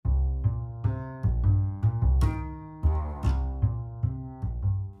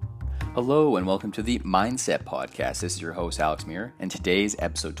Hello and welcome to the Mindset Podcast. This is your host, Alex Muir, and today's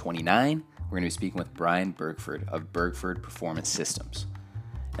episode 29. We're going to be speaking with Brian Bergford of Bergford Performance Systems.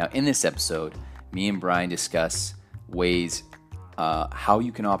 Now, in this episode, me and Brian discuss ways how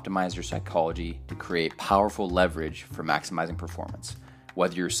you can optimize your psychology to create powerful leverage for maximizing performance.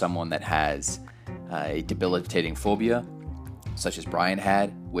 Whether you're someone that has a debilitating phobia, such as Brian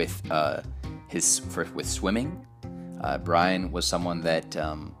had with swimming. Brian was someone that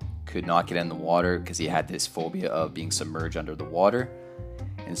could not get in the water because he had this phobia of being submerged under the water.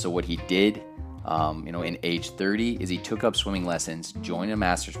 And so what he did, in age 30, is he took up swimming lessons, joined a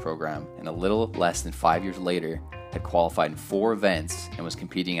master's program, and a little less than 5 years later had qualified in 4 events and was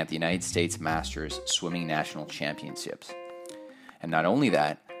competing at the United States Masters Swimming National Championships. And not only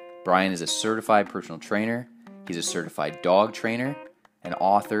that, Brian is a certified personal trainer, he's a certified dog trainer, an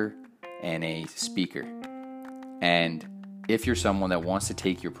author, and a speaker. And if you're someone that wants to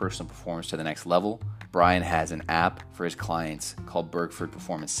take your personal performance to the next level, Brian has an app for his clients called Bergford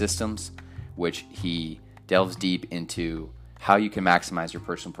Performance Systems, which he delves deep into how you can maximize your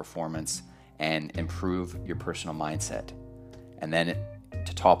personal performance and improve your personal mindset. And then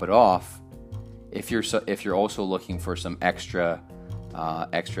to top it off, if you're also looking for some extras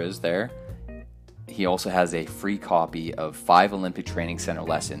there, he also has a free copy of 5 Olympic Training Center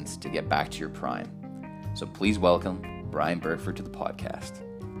lessons to get back to your prime. So please welcome Brian Bergford to the podcast.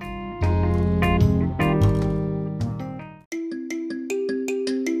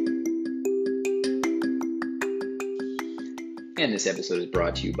 And this episode is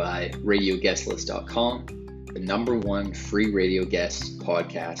brought to you by RadioGuestList.com, the #1 free radio guest,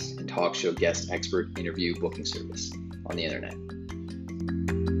 podcast, and talk show guest expert interview booking service on the internet.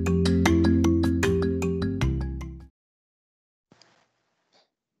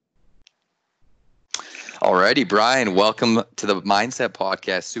 Alrighty, Brian, welcome to the Mindset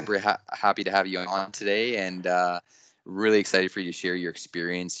Podcast. Super happy to have you on today, and really excited for you to share your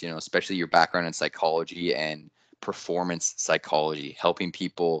experience, especially your background in psychology and performance psychology, helping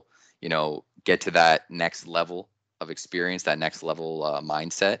people, get to that next level of experience, that next level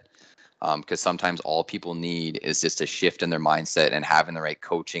mindset. Because sometimes all people need is just a shift in their mindset and having the right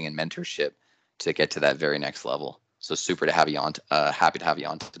coaching and mentorship to get to that very next level. So super to have you on. Happy to have you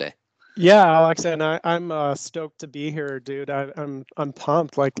on today. Yeah, Alex, and I'm stoked to be here, dude. I'm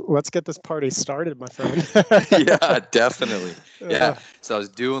pumped. Like, let's get this party started, my friend. Yeah, definitely. Yeah. So I was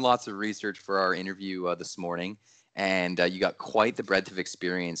doing lots of research for our interview this morning, and you got quite the breadth of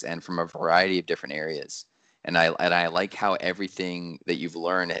experience and from a variety of different areas. And I like how everything that you've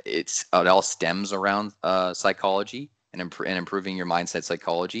learned, it all stems around psychology and improving your mindset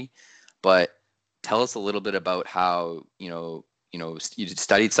psychology. But tell us a little bit about how you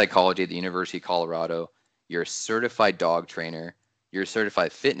studied psychology at the University of Colorado. You're a certified dog trainer. You're a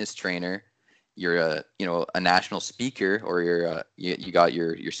certified fitness trainer. You're a national speaker, or you got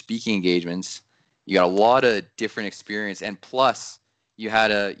your speaking engagements. You got a lot of different experience, and plus you've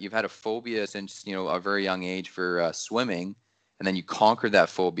had a phobia since a very young age for swimming, and then you conquered that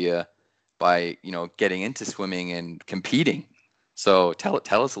phobia by getting into swimming and competing. So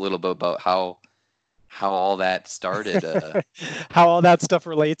tell us a little bit about how all that started. How all that stuff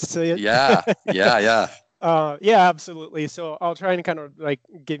relates to it. Yeah. Yeah, absolutely. So I'll try and kind of like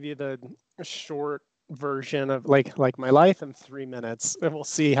give you the short version of like my life in 3 minutes, and we'll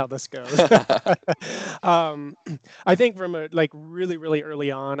see how this goes. I think from really, really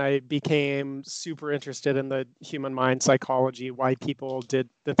early on, I became super interested in the human mind psychology, why people did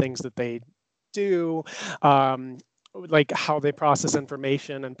the things that they do. Like how they process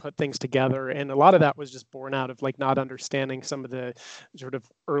information and put things together, and a lot of that was just born out of like not understanding some of the sort of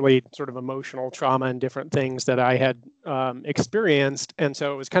early sort of emotional trauma and different things that I had experienced, and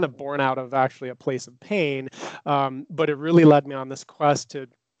so it was kind of born out of actually a place of pain, but it really led me on this quest to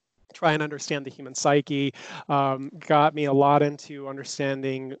try and understand the human psyche, got me a lot into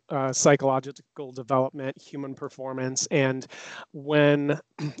understanding psychological development, human performance. And when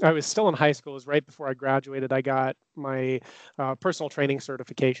I was still in high school, it was right before I graduated, I got my personal training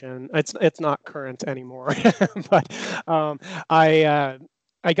certification. It's not current anymore, but I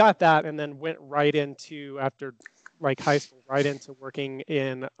got that and then went right into, after like high school, right into working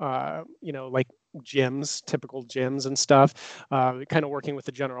in, like gyms, typical gyms and stuff, kind of working with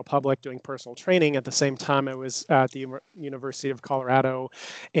the general public, doing personal training. At the same time, I was at the University of Colorado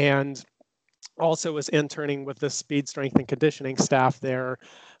and also was interning with the speed, strength, and conditioning staff there,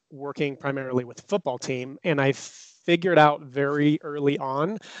 working primarily with the football team. And I figured out very early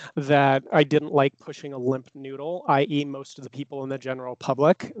on that I didn't like pushing a limp noodle, i.e., most of the people in the general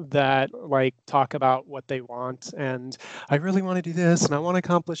public that like talk about what they want and I really want to do this and I want to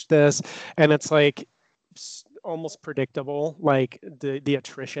accomplish this. And it's like almost predictable. Like the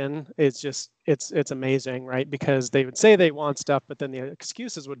attrition is just it's amazing, right? Because they would say they want stuff, but then the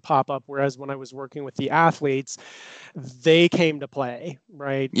excuses would pop up. Whereas when I was working with the athletes, they came to play,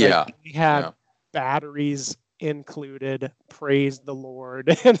 right? Like Yeah. we had Yeah. batteries included, praise the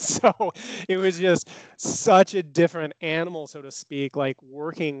Lord. And so it was just such a different animal, so to speak, like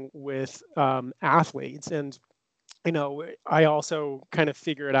working with athletes. And I also kind of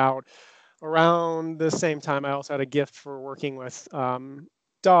figured out around the same time, I also had a gift for working with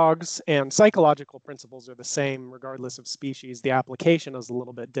dogs, and psychological principles are the same regardless of species. The application is a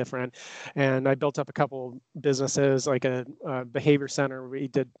little bit different. And I built up a couple businesses, like a behavior center. We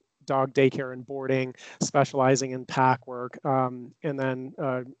did dog daycare and boarding, specializing in pack work, and then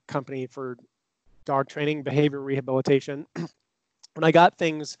a company for dog training, behavior rehabilitation. When I got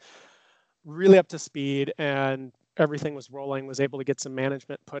things really up to speed and everything was rolling, was able to get some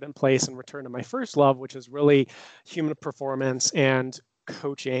management put in place and return to my first love, which is really human performance and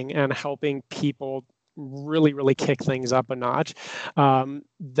coaching and helping people really, really kick things up a notch.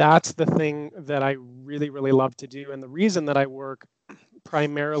 That's the thing that I really, really love to do. And the reason that I work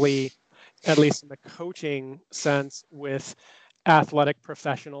primarily, at least in the coaching sense, with athletic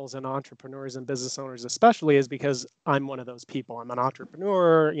professionals and entrepreneurs and business owners especially, is because I'm one of those people. I'm an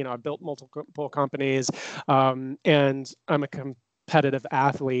entrepreneur. I built multiple companies, and I'm a competitive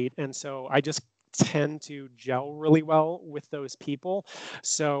athlete, and so I just tend to gel really well with those people.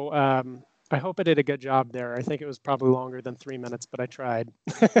 So I hope I did a good job there. I think it was probably longer than 3 minutes, but I tried.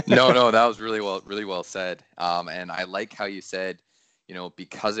 No, that was really well said. And I like how you said,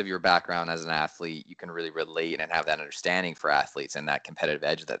 because of your background as an athlete, you can really relate and have that understanding for athletes and that competitive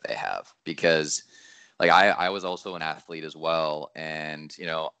edge that they have. Because like I was also an athlete as well. And,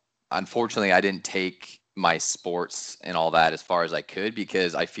 unfortunately I didn't take my sports and all that as far as I could,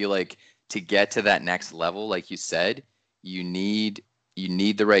 because I feel like to get to that next level, like you said, you need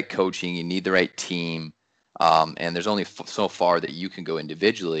the right coaching, you need the right team. And there's only so far that you can go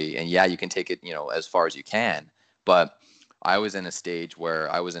individually. And yeah, you can take it, as far as you can. But I was in a stage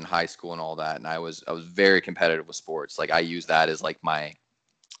where I was in high school and all that, and I was very competitive with sports. Like I used that as like my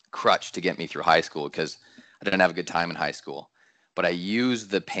crutch to get me through high school, because I didn't have a good time in high school. But I used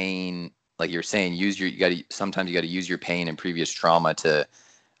the pain, like you're saying, sometimes you got to use your pain and previous trauma to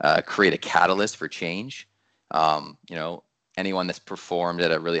create a catalyst for change. Anyone that's performed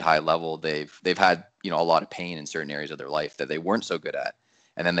at a really high level, they've had a lot of pain in certain areas of their life that they weren't so good at,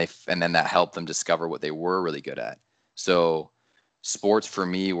 and then that helped them discover what they were really good at. So sports for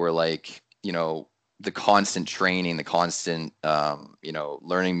me were like, the constant training, the constant,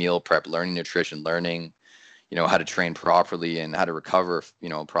 learning meal prep, learning nutrition, learning, how to train properly and how to recover,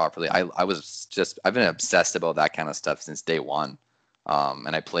 properly. I've been obsessed about that kind of stuff since day one.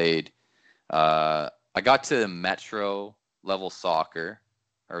 And I got to metro level soccer,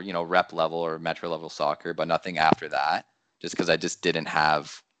 or, rep level or metro level soccer, but nothing after that, just because I just didn't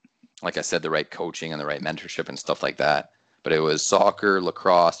have, like I said, the right coaching and the right mentorship and stuff like that. But it was soccer,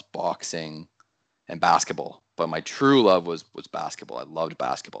 lacrosse, boxing, and basketball. But my true love was basketball. I loved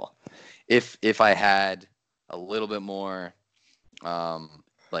basketball. If I had a little bit more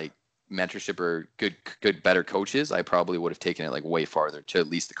like mentorship or better coaches, I probably would have taken it like way farther to at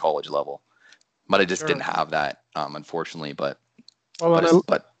least the college level. But I just Sure. didn't have that, unfortunately. But I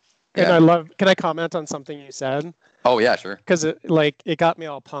love. Can I comment on something you said? Oh yeah, sure. Because it got me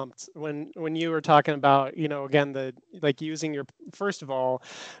all pumped when you were talking about, again, the like using your, first of all,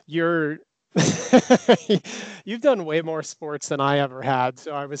 you're you've done way more sports than I ever had,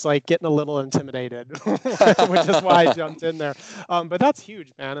 so I was like getting a little intimidated, which is why I jumped in there. But that's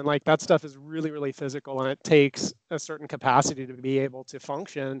huge, man, and like that stuff is really, really physical, and it takes a certain capacity to be able to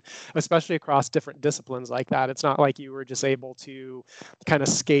function, especially across different disciplines like that. It's not like you were just able to kind of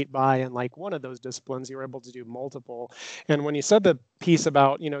skate by in like one of those disciplines. You were able to do multiple. And when you said the piece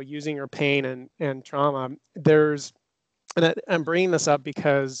about using your pain and trauma, I'm bringing this up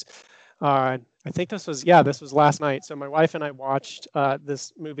because I think this was last night. So my wife and I watched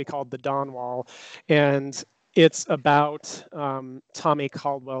this movie called The Dawn Wall, and it's about Tommy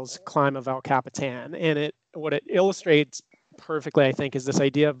Caldwell's climb of El Capitan. And what it illustrates perfectly, I think, is this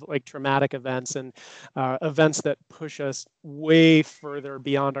idea of like traumatic events and events that push us way further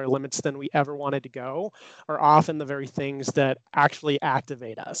beyond our limits than we ever wanted to go are often the very things that actually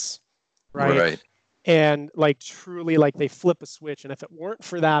activate us, right? And like truly, like they flip a switch, and if it weren't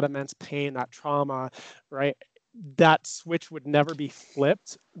for that immense pain, that trauma, right, that switch would never be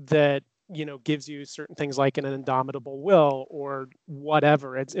flipped, that gives you certain things like an indomitable will or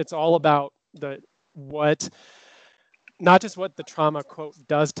whatever. It's all about what not just what the trauma quote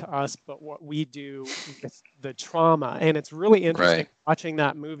does to us, but what we do with the trauma. And it's really interesting Right. watching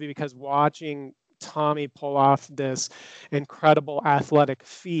that movie, because watching Tommy pull off this incredible athletic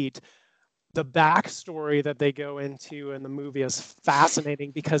feat, the backstory that they go into in the movie is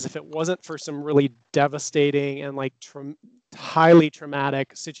fascinating, because if it wasn't for some really devastating and like highly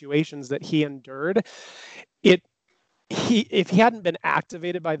traumatic situations that he endured, it if he hadn't been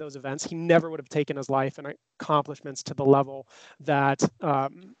activated by those events, he never would have taken his life and accomplishments to the level that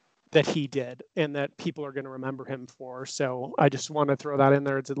that he did, and that people are going to remember him for. So I just want to throw that in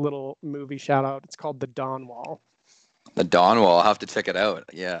there. It's a little movie shout out. It's called The Dawn Wall. The Dawn Wall, I'll have to check it out.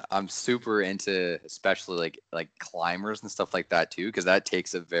 Yeah, I'm super into especially like climbers and stuff like that too, because that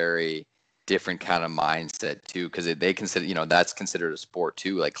takes a very different kind of mindset too, because they consider, that's considered a sport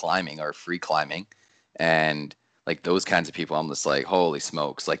too, like climbing or free climbing, and like those kinds of people, I'm just like, holy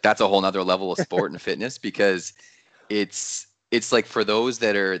smokes, like that's a whole nother level of sport and fitness, because it's like for those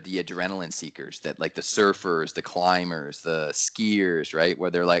that are the adrenaline seekers, that like the surfers, the climbers, the skiers, right, where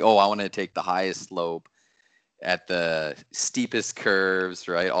they're like, oh, I want to take the highest slope at the steepest curves,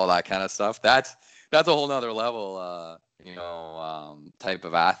 right? All that kind of stuff. That's a whole nother level, type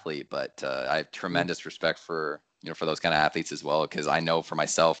of athlete. But I have tremendous respect for for those kind of athletes as well, because I know for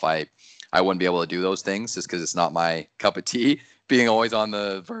myself, I wouldn't be able to do those things just because it's not my cup of tea. Being always on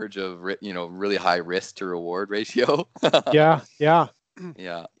the verge of really high risk to reward ratio. Yeah, yeah.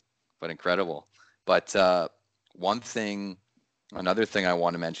 Yeah, but incredible. But another thing I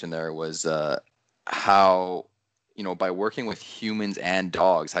want to mention there was how by working with humans and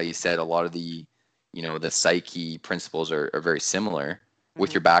dogs, how you said a lot of the the psyche principles are very similar.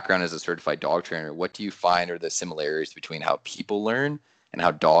 With your background as a certified dog trainer, what do you find are the similarities between how people learn and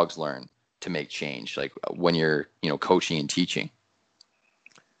how dogs learn to make change, like when you're coaching and teaching?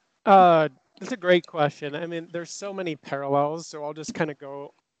 It's a great question. I mean, there's so many parallels, so I'll just kind of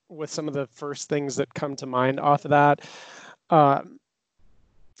go with some of the first things that come to mind off of that.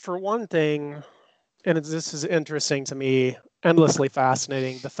 For one thing, and this is interesting to me, endlessly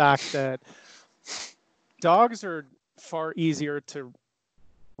fascinating, the fact that dogs are far easier to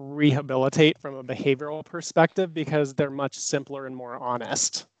rehabilitate from a behavioral perspective because they're much simpler and more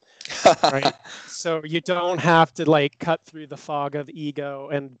honest. Right. So you don't have to like cut through the fog of ego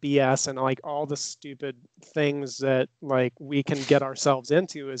and BS and like all the stupid things that like we can get ourselves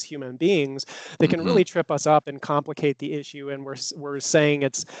into as human beings. They can really trip us up and complicate the issue. And we're saying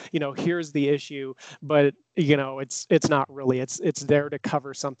it's, here's the issue, but it's not really, it's there to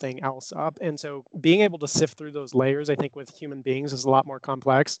cover something else up. And so being able to sift through those layers, I think with human beings is a lot more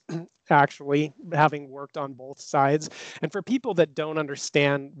complex, actually, having worked on both sides. And for people that don't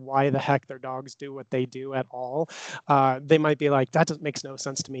understand why the heck their dogs do what they do at all, they might be like, makes no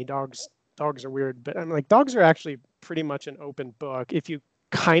sense to me. Dogs are weird. But I'm like, dogs are actually pretty much an open book. If you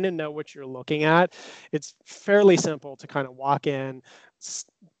kind of know what you're looking at, it's fairly simple to kind of walk in,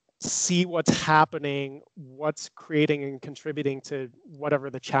 see what's happening, what's creating and contributing to whatever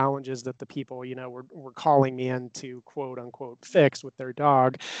the challenges that the people, were calling me in to quote unquote fix with their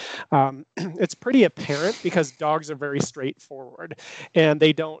dog. It's pretty apparent because dogs are very straightforward and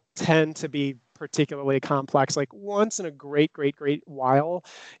they don't tend to be particularly complex. Like once in a great while,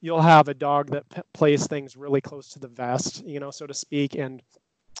 you'll have a dog that plays things really close to the vest, so to speak, and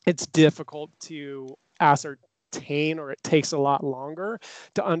it's difficult to ascertain, or it takes a lot longer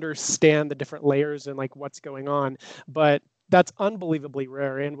to understand the different layers and like what's going on. But that's unbelievably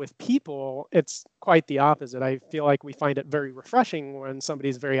rare. And with people, it's quite the opposite. I feel like we find it very refreshing when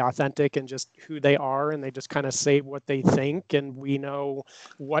somebody's very authentic and just who they are, and they just kind of say what they think, and we know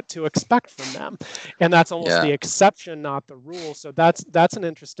what to expect from them. And that's almost the exception, not the rule. So that's an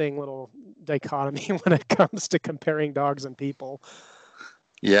interesting little dichotomy when it comes to comparing dogs and people.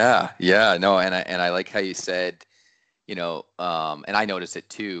 Yeah, no, and I like how you said, and I notice it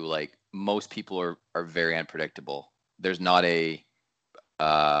too. Like most people are very unpredictable. There's not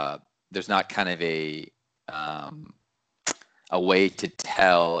kind of a way to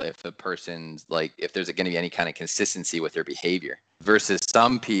tell if a person's like, if there's going to be any kind of consistency with their behavior, versus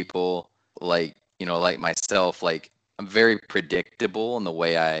some people like, like myself, like I'm very predictable in the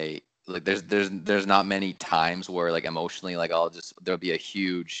way I like. There's not many times where like emotionally, like there'll be a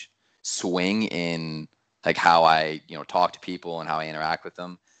huge swing in like how I talk to people and how I interact with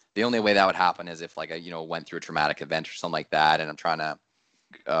them. The only way that would happen is if like I went through a traumatic event or something like that, and I'm trying to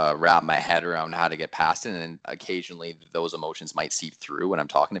wrap my head around how to get past it. And then occasionally those emotions might seep through when I'm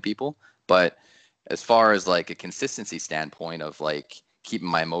talking to people. But as far as like a consistency standpoint of like keeping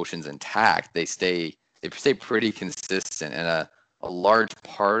my emotions intact, they stay pretty consistent. And a large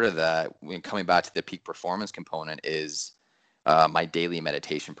part of that, when coming back to the peak performance component, is my daily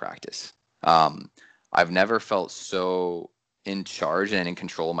meditation practice. Um, I've never felt so in charge and in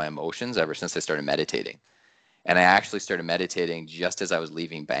control of my emotions ever since I started meditating. And I actually started meditating just as I was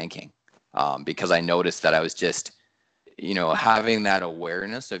leaving banking, because I noticed that I was just, having that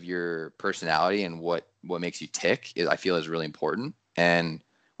awareness of your personality and what makes you tick I feel is really important. And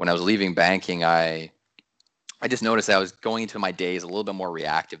when I was leaving banking, I just noticed that I was going into my days a little bit more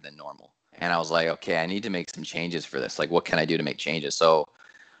reactive than normal. And I was like, okay, I need to make some changes for this. Like, what can I do to make changes? So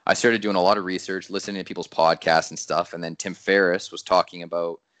I started doing a lot of research, listening to people's podcasts and stuff. And then Tim Ferriss was talking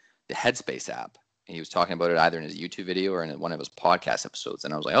about the Headspace app. And he was talking about it either in his YouTube video or in one of his podcast episodes.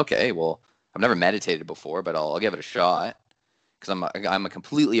 And I was like, okay, well, I've never meditated before, but I'll give it a shot, because I'm a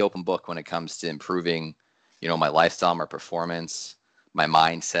completely open book when it comes to improving, my lifestyle, my performance, my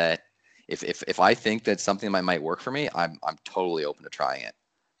mindset. If I think that something might work for me, I'm totally open to trying it.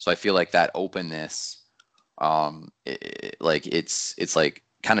 So I feel like that openness, like it's like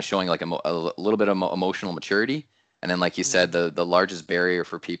kind of showing like a little bit of emotional maturity. And then, like you said, the largest barrier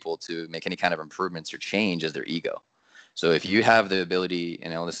for people to make any kind of improvements or change is their ego. So if you have the ability,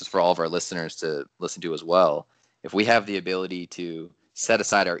 this is for all of our listeners to listen to as well. If we have the ability to set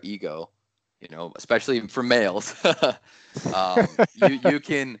aside our ego, especially for males, you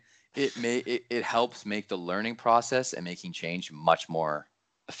can, it helps make the learning process and making change much more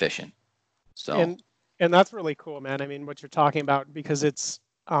efficient. So and that's really cool, man. I mean, what you're talking about, because it's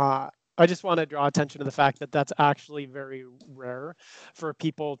I just want to draw attention to the fact that that's actually very rare for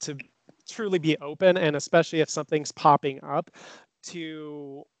people to truly be open, and especially if something's popping up,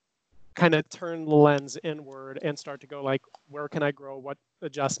 to kind of turn the lens inward and start to go like, where can I grow? What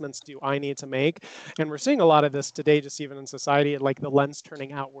adjustments do I need to make? And we're seeing a lot of this today, just even in society, like the lens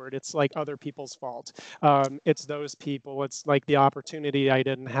turning outward. It's like other people's fault. It's those people. It's like the opportunity I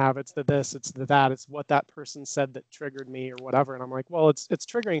didn't have. It's the this, it's the that. It's what that person said that triggered me or whatever. And I'm like, well, it's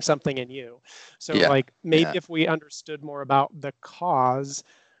triggering something in you. So yeah, like maybe yeah, if we understood more about the cause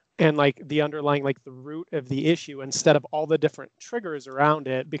and like the underlying, like the root of the issue, instead of all the different triggers around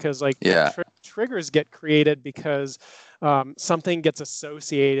it, because like yeah, triggers get created because something gets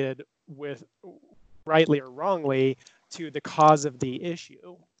associated with, rightly or wrongly, to the cause of the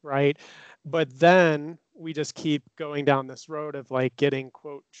issue, right? But then we just keep going down this road of like getting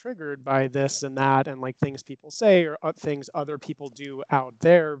quote triggered by this and that, and like things people say or things other people do out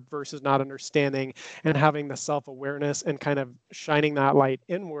there, versus not understanding and having the self-awareness and kind of shining that light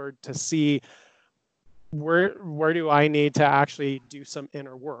inward to see where do I need to actually do some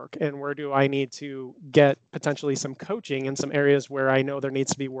inner work, and where do I need to get potentially some coaching in some areas where I know there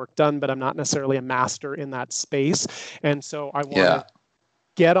needs to be work done, but I'm not necessarily a master in that space. And so I want yeah, to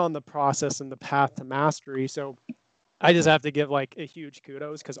get on the process and the path to mastery. So I just have to give like a huge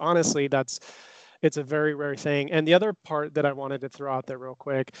kudos, because honestly, it's a very rare thing. And the other part that I wanted to throw out there real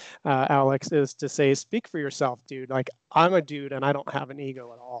quick, Alex, is to say, speak for yourself, dude. Like, I'm a dude and I don't have an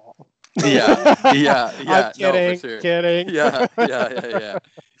ego at all. yeah, yeah, I'm yeah. No, for kidding, sure. kidding. Yeah, yeah, yeah, yeah,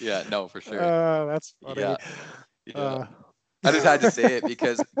 yeah. No, for sure. That's funny. Yeah, yeah. Uh, I just had to say it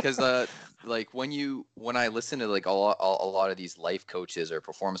because like when I listen to like a lot of these life coaches or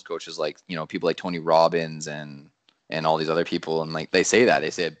performance coaches, like people like Tony Robbins and all these other people, and like they say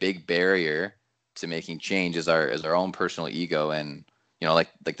a big barrier to making change is our own personal ego, and like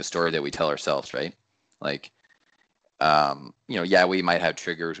the story that we tell ourselves, right? Like yeah, we might have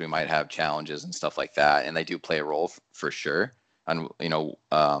triggers, we might have challenges and stuff like that, and they do play a role for sure. And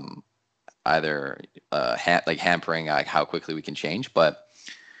either like hampering like how quickly we can change, but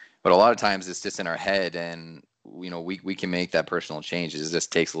a lot of times it's just in our head, and we can make that personal change. It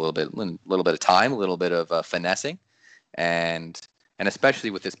just takes a little bit of time, a little bit of finessing, and especially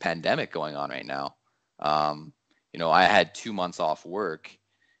with this pandemic going on right now. I had 2 months off work.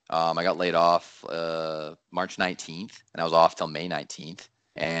 I got laid off March 19th, and I was off till May 19th.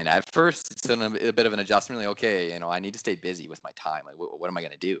 And at first, it's a bit of an adjustment. Like, okay, I need to stay busy with my time. Like, what am I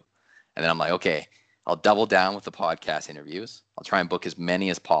going to do? And then I'm like, okay, I'll double down with the podcast interviews. I'll try and book as many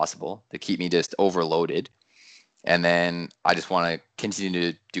as possible to keep me just overloaded. And then I just want to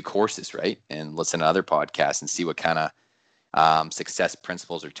continue to do courses, right? And listen to other podcasts and see what kind of success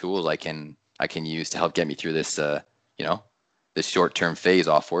principles or tools I can use to help get me through this, this short-term phase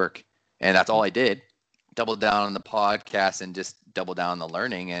off work. And that's all I did. Double down on the podcast and just double down on the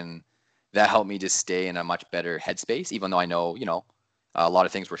learning. And that helped me just stay in a much better headspace, even though I know, a lot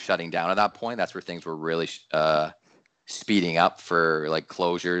of things were shutting down at that point. That's where things were really speeding up for like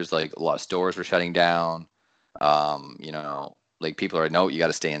closures, like a lot of stores were shutting down. You know, like people are, no, you got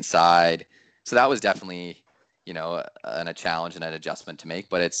to stay inside. So that was definitely, you know, a challenge and an adjustment to make.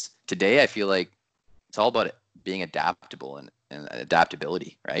 But it's today, I feel like it's all about being adaptable and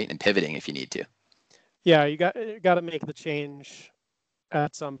adaptability, right? And pivoting if you need to. Yeah, you got to make the change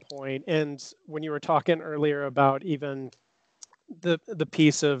at some point. And when you were talking earlier about even the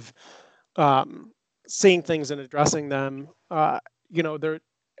piece of seeing things and addressing them, you know, there.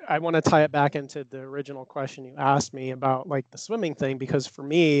 I want to tie it back into the original question you asked me about like the swimming thing, because for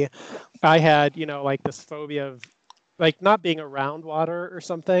me, I had, you know, like this phobia of like not being around water or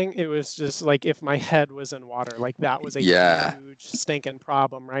something. It was just like if my head was in water, like that was a Yeah. huge stinking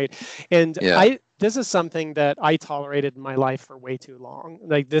problem, right? And Yeah. this is something that I tolerated in my life for way too long.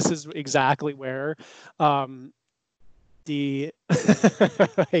 Like this is exactly where the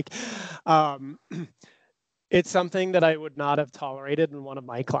like um it's something that I would not have tolerated in one of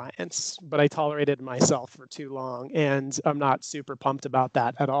my clients, but I tolerated myself for too long, and I'm not super pumped about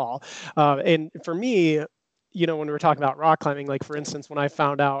that at all. And for me, you know, when we were talking about rock climbing, like for instance, when I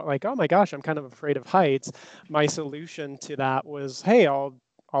found out, like, oh my gosh, I'm kind of afraid of heights, my solution to that was, hey, I'll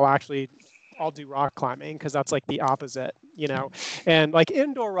do rock climbing, because that's like the opposite, you know, and like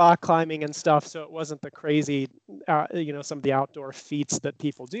indoor rock climbing and stuff. So it wasn't the crazy, you know, some of the outdoor feats that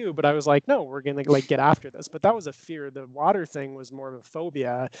people do. But I was like, no, we're gonna like get after this. But that was a fear. The water thing was more of a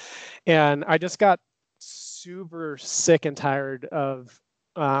phobia, and I just got super sick and tired of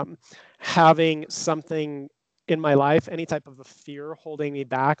having something in my life, any type of a fear holding me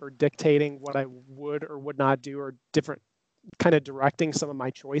back or dictating what I would or would not do, or different kind of directing some of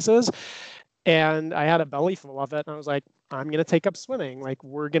my choices. And I had a belly full of it, and I was like, I'm going to take up swimming. Like,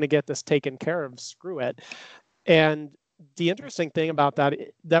 we're going to get this taken care of. Screw it. And the interesting thing about that,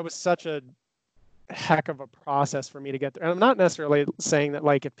 that was such a heck of a process for me to get there. And I'm not necessarily saying that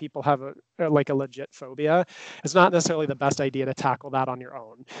like if people have like a legit phobia, it's not necessarily the best idea to tackle that on your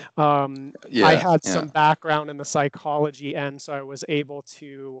own. I Yeah. had Yeah. some background in the psychology end, so I was able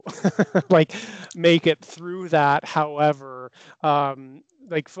to like make it through that. However,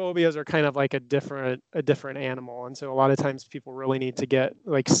 like phobias are kind of like a different animal, and so a lot of times people really need to get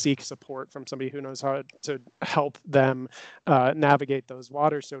like seek support from somebody who knows how to help them navigate those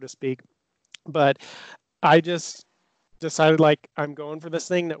waters, so to speak. But I just decided like I'm going for this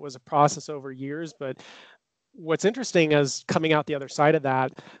thing. That was a process over years. But what's interesting is coming out the other side of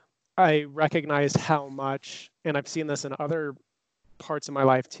that, I recognized how much, and I've seen this in other parts of my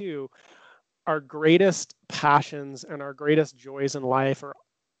life too, our greatest passions and our greatest joys in life are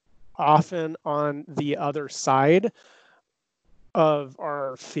often on the other side of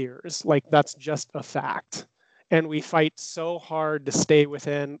our fears. Like that's just a fact. And we fight so hard to stay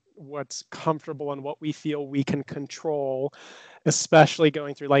within what's comfortable and what we feel we can control, especially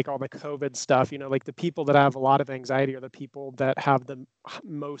going through like all the COVID stuff. You know, like the people that have a lot of anxiety are the people that have the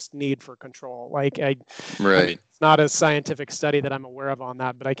most need for control. I mean, Right. it's not a scientific study that I'm aware of on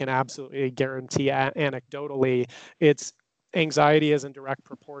that, but I can absolutely guarantee anecdotally, it's anxiety is in direct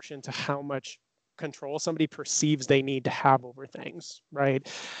proportion to how much control somebody perceives they need to have over things, right?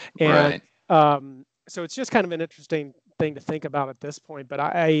 And Right. so it's just kind of an interesting thing to think about at this point. But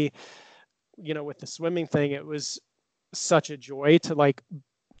I, you know, with the swimming thing, it was such a joy to like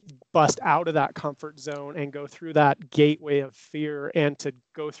bust out of that comfort zone and go through that gateway of fear, and to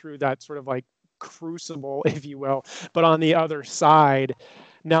go through that sort of like crucible, if you will. But on the other side,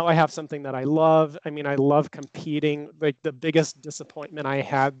 now I have something that I love. I mean, I love competing. Like the biggest disappointment I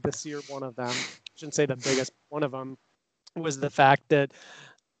had this year, one of them, I shouldn't say the biggest, one of them was the fact that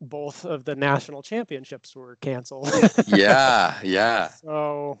both of the national championships were canceled. Yeah. Yeah.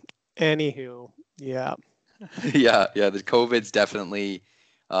 So, anywho, yeah. Yeah. Yeah. The COVID's definitely,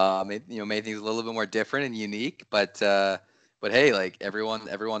 made things a little bit more different and unique. But hey, like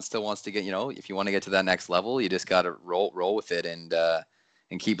everyone still wants to get, if you want to get to that next level, you just got to roll with it and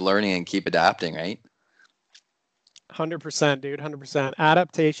keep learning and keep adapting, right? 100%, dude. 100%.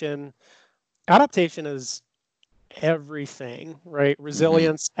 Adaptation is everything, right? Hmm.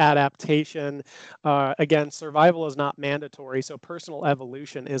 Resilience, adaptation. Again, survival is not mandatory, so personal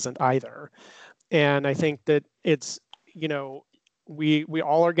evolution isn't either. And I think that it's, you know, we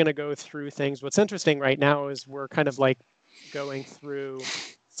all are going to go through things. What's interesting right now is we're kind of like going through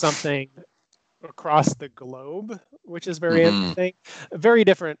something across the globe, which is very Hmm. interesting. Very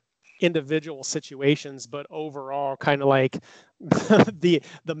different individual situations, but overall, kind of like the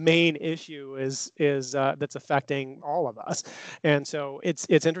main issue is that's affecting all of us. And so it's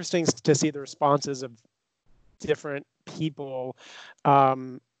interesting to see the responses of different people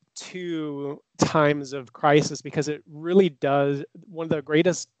um, to times of crisis, because it really does. One of the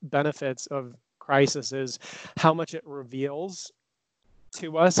greatest benefits of crisis is how much it reveals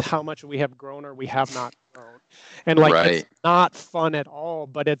to us how much we have grown or we have not grown. And like, it's Right. not fun at all,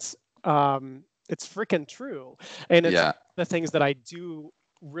 but it's freaking true. And it's Yeah. the things that I do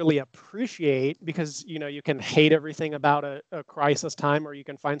really appreciate, because you can hate everything about a crisis time, or you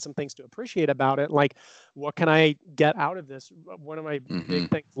can find some things to appreciate about it. Like, what can I get out of this? One of my Mm-hmm. big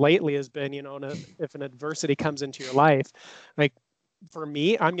things lately has been, if an adversity comes into your life, like, for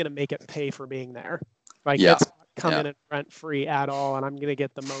me, I'm going to make it pay for being there. Like, Yeah. it's not come Yeah. in and rent free at all, and I'm going to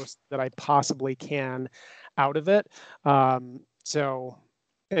get the most that I possibly can out of it. So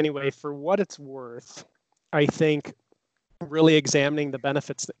anyway, for what it's worth, I think really examining the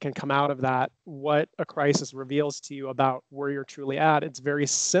benefits that can come out of that, what a crisis reveals to you about where you're truly at. It's very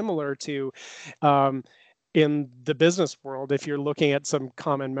similar to in the business world, if you're looking at some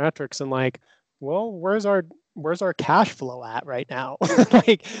common metrics and like, well, where's our cash flow at right now?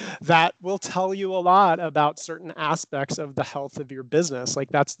 Like, that will tell you a lot about certain aspects of the health of your business. Like,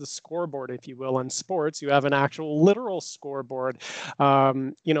 that's the scoreboard, if you will. In sports, you have an actual literal scoreboard.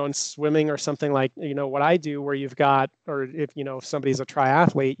 In swimming or something like, what I do, where you've got, or if somebody's a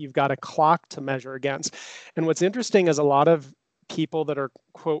triathlete, you've got a clock to measure against. And what's interesting is a lot of people that are,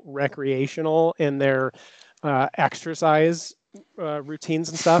 quote, recreational in their exercise routines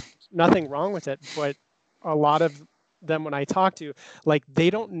and stuff, nothing wrong with it, but a lot of them, when I talk to, like, they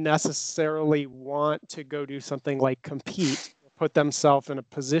don't necessarily want to go do something like compete, put themselves in a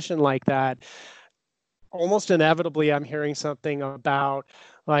position like that. Almost inevitably, I'm hearing something about,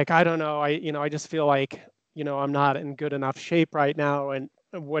 like, I don't know, I just feel like, I'm not in good enough shape right now. And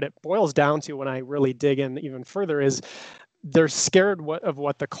what it boils down to, when I really dig in even further, is they're scared of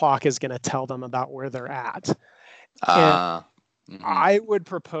what the clock is going to tell them about where they're at. And Mm-hmm. I would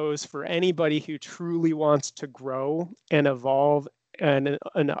propose, for anybody who truly wants to grow and evolve, and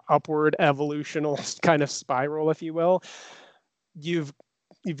an upward evolutional kind of spiral, if you will, you've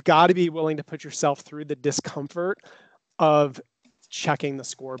got to be willing to put yourself through the discomfort of checking the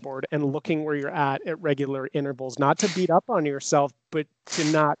scoreboard and looking where you're at regular intervals, not to beat up on yourself, but to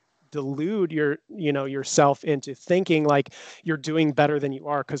not delude yourself into thinking like you're doing better than you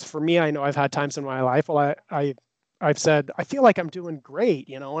are. Because for me, I know I've had times in my life, well, I've said, I feel like I'm doing great,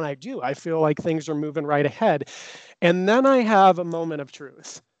 and I do. I feel like things are moving right ahead. And then I have a moment of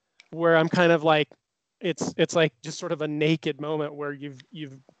truth where I'm kind of like, it's like just sort of a naked moment where you've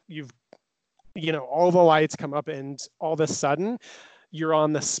all the lights come up, and all of a sudden you're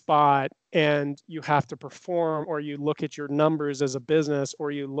on the spot and you have to perform, or you look at your numbers as a business,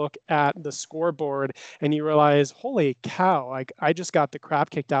 or you look at the scoreboard and you realize, holy cow, like, I just got the crap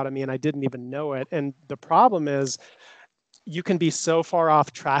kicked out of me and I didn't even know it. And the problem is, you can be so far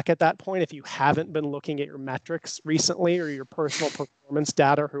off track at that point, if you haven't been looking at your metrics recently, or your personal performance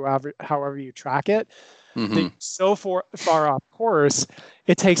data, or however you track it, Mm-hmm. that so far off course,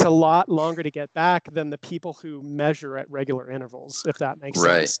 it takes a lot longer to get back than the people who measure at regular intervals, if that makes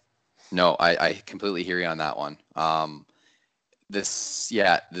Right. sense. No, I completely hear you on that one. The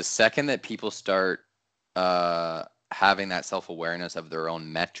second that people start having that self-awareness of their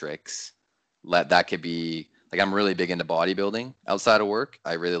own metrics, that could be like, I'm really big into bodybuilding outside of work.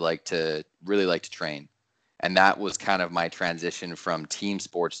 I really like to train. And that was kind of my transition from team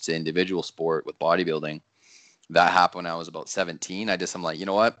sports to individual sport with bodybuilding. That happened when I was about 17. I'm like, you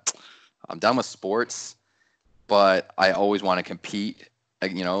know what? I'm done with sports, but I always want to compete,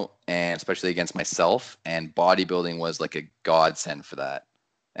 and especially against myself. And bodybuilding was like a godsend for that.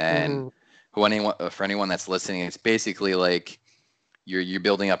 And for anyone that's listening, it's basically like you're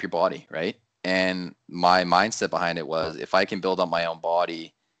building up your body, right? And my mindset behind it was, if I can build up my own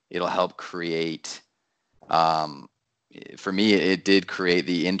body, it'll help create. For me, it did create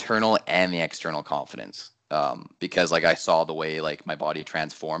the internal and the external confidence, because like I saw the way like my body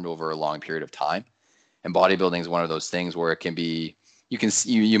transformed over a long period of time. And bodybuilding is one of those things where it can be,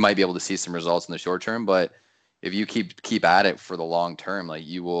 you might be able to see some results in the short term, but if you keep at it for the long term, like,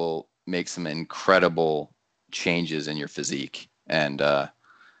 you will make some incredible changes in your physique. And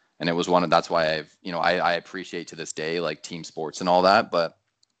it was that's why I appreciate to this day like team sports and all that. But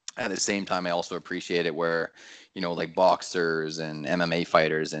at the same time, I also appreciate it where, like boxers and MMA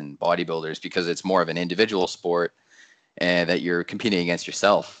fighters and bodybuilders, because it's more of an individual sport, and that you're competing against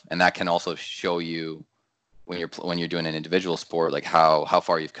yourself. And that can also show you, when you're doing an individual sport, like how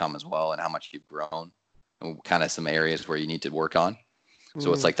far you've come as well, and how much you've grown, and kind of some areas where you need to work on.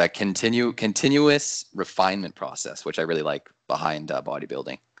 So it's like that continuous refinement process, which I really like behind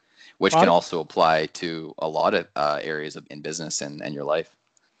bodybuilding, which can also apply to a lot of areas in business and your life.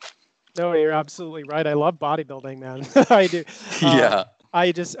 No, you're absolutely right. I love bodybuilding, man. I do. Yeah.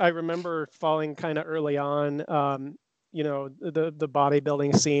 I remember falling kind of early on, the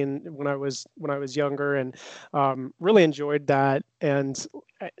bodybuilding scene when I was younger, and really enjoyed that, and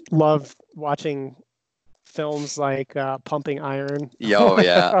I love watching films like Pumping Iron. Yo,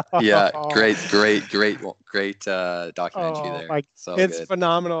 yeah, yeah. Great documentary Oh, there. like So it's good.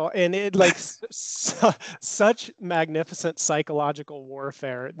 phenomenal, and it like such magnificent psychological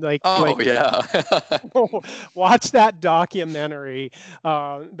warfare. Like Oh yeah. watch that documentary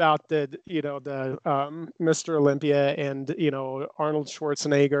about the Mr. Olympia, and Arnold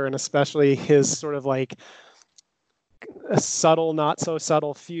Schwarzenegger, and especially his sort of like a subtle, not so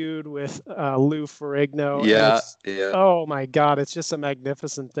subtle feud with Lou Ferrigno, and Yeah, it's, yeah. oh my God, it's just a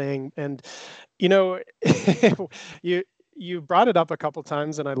magnificent thing. And you know, you you brought it up a couple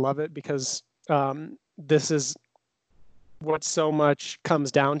times, and I love it because this is what so much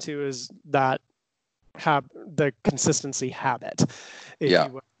comes down to, is that have the consistency habit, if Yeah.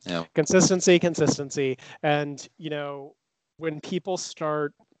 you will. Yeah. Consistency. And when people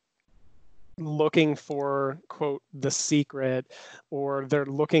start looking for, quote, the secret, or they're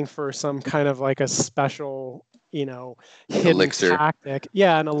looking for some kind of like a special, hidden Elixir. tactic,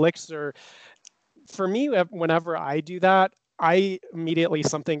 yeah, an elixir. For me, whenever I do that, I immediately,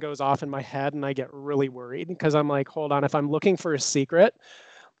 something goes off in my head, and I get really worried, because I'm like, hold on, if I'm looking for a secret,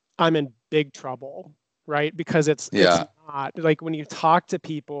 I'm in big trouble, right? Because it's Yeah. not like, when you talk to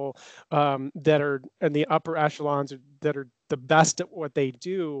people that are in the upper echelons, that are the best at what they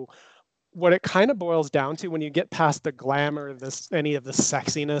do, what it kind of boils down to, when you get past the glamour, any of the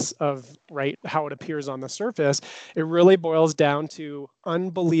sexiness of, right, how it appears on the surface, it really boils down to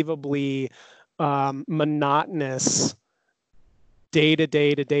unbelievably monotonous day to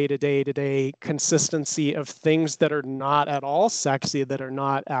day to day to day to day consistency of things that are not at all sexy, that are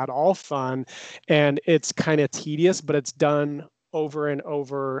not at all fun. And it's kind of tedious, but it's done over and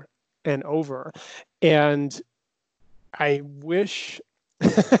over and over. And I wish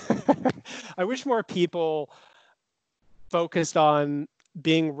I wish more people focused on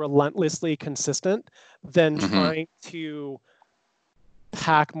being relentlessly consistent than Hmm. trying to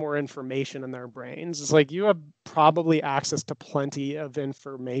pack more information in their brains. It's like, you have probably access to plenty of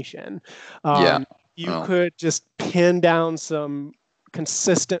information. Yeah. You Well, could just pin down some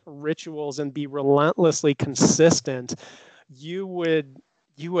consistent rituals and be relentlessly consistent. You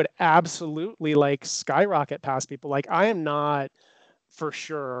would absolutely like skyrocket past people. Like, I am not for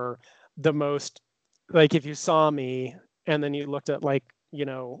sure the most, like, if you saw me and then you looked at, like,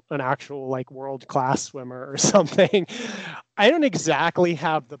 an actual like world class swimmer or something, I don't exactly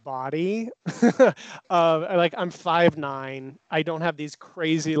have the body of, like, I'm 5'9". I don't have these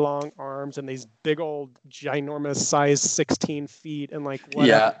crazy long arms and these big old ginormous size 16 feet and like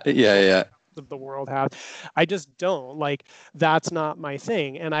whatever yeah, yeah, yeah. of the world have. I just don't, like, that's not my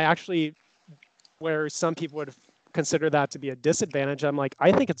thing. And I actually, where some people would consider that to be a disadvantage, I'm like,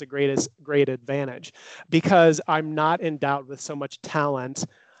 I think it's a great advantage, because I'm not endowed with so much talent.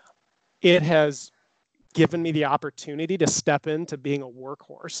 It has given me the opportunity to step into being a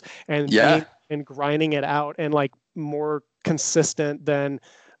workhorse and Yeah. being and grinding it out, and like more consistent than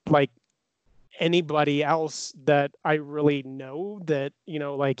like anybody else that I really know, that,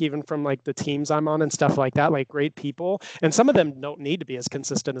 like, even from like the teams I'm on and stuff like that, like great people. And some of them don't need to be as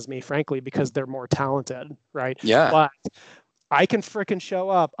consistent as me, frankly, because they're more talented, right? Yeah. But I can fricking show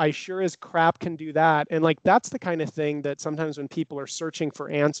up. I sure as crap can do that. And like, that's the kind of thing that sometimes when people are searching for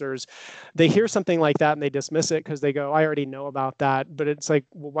answers, they hear something like that and they dismiss it because they go, I already know about that. But it's like,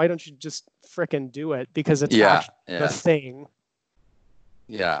 well, why don't you just fricking do it? Because it's Yeah. actually the Yeah. thing.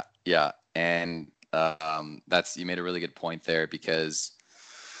 Yeah. Yeah. And that's, you made a really good point there, because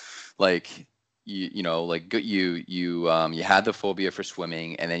like you had the phobia for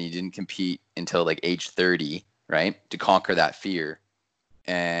swimming, and then you didn't compete until like age 30, right? To conquer that fear.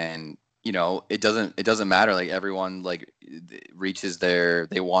 And it doesn't matter, like everyone like reaches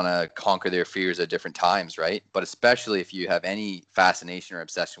they want to conquer their fears at different times, right? But especially if you have any fascination or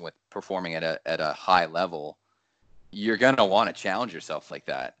obsession with performing at a high level, you're going to want to challenge yourself like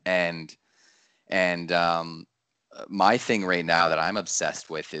that. And my thing right now that I'm obsessed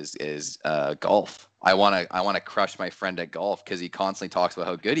with is golf. I want to crush my friend at golf, because he constantly talks about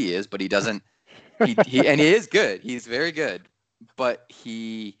how good he is, but he doesn't. He is good. He's very good, but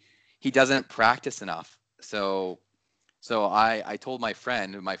he doesn't practice enough. So I told my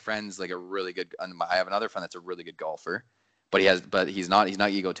friend's like a really good. I have another friend that's a really good golfer, but he's not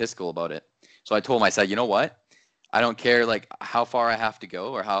egotistical about it. So I told him, I said, you know what? I don't care like how far I have to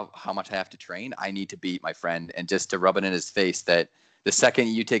go or how much I have to train. I need to beat my friend, and just to rub it in his face that The second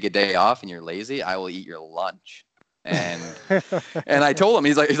you take a day off and you're lazy, I will eat your lunch. And I told him,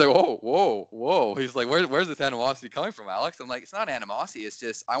 he's like, whoa. He's like, where's this animosity coming from, Alex? I'm like, it's not animosity. It's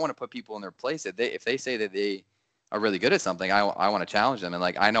just I want to put people in their place. If they say that they are really good at something, I want to challenge them. And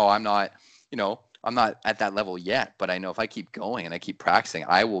like, I know I'm not at that level yet, but I know if I keep going and I keep practicing,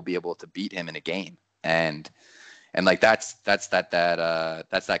 I will be able to beat him in a game. And like that's where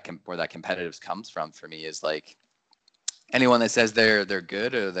that competitive comes from for me, is like anyone that says they're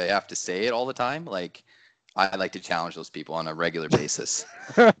good or they have to say it all the time, like I like to challenge those people on a regular basis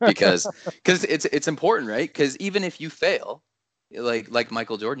because it's important, right? Because even if you fail, like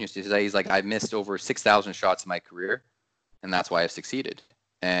Michael Jordan used to say, he's like, I've missed over 6,000 shots in my career, and that's why I've succeeded.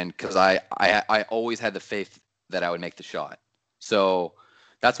 And because I always had the faith that I would make the shot. So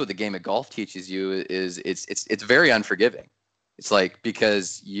that's what the game of golf teaches you, is it's very unforgiving. It's like,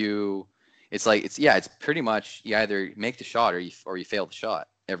 because it's pretty much you either make the shot or you fail the shot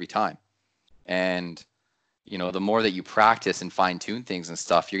every time. And the more that you practice and fine tune things and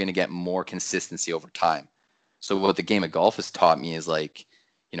stuff, you're going to get more consistency over time. So what the game of golf has taught me is like,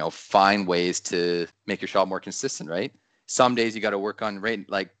 find ways to make your shot more consistent, right? Some days you got to work on, right?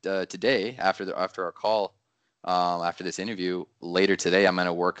 Like today, after our call, after this interview, later today, I'm going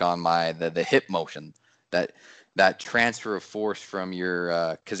to work on the hip motion, that transfer of force from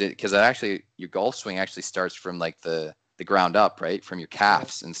your, because actually your golf swing actually starts from like the ground up, right? From your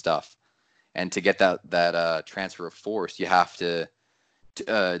calves and stuff. And to get that transfer of force, you have to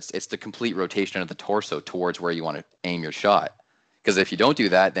it's the complete rotation of the torso towards where you want to aim your shot. Because if you don't do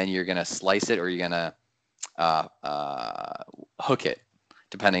that, then you're gonna slice it or you're gonna hook it,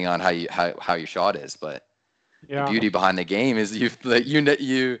 depending on how your shot is. But the beauty behind the game is you can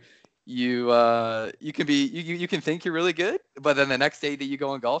think you're really good, but then the next day that you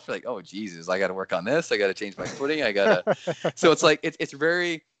go on golf, you're like, oh Jesus, I got to work on this. I got to change my footing. So it's like it's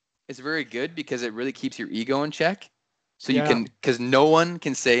very good because it really keeps your ego in check. So because no one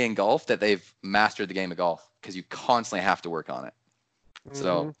can say in golf that they've mastered the game of golf, because you constantly have to work on it.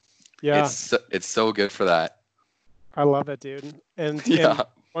 So it's so good for that. I love it, dude. And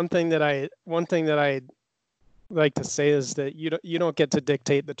one thing that I like to say is that you don't get to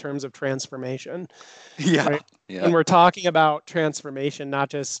dictate the terms of transformation. Right? And we're talking about transformation, not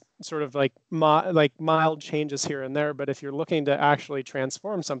just sort of like mild changes here and there, but if you're looking to actually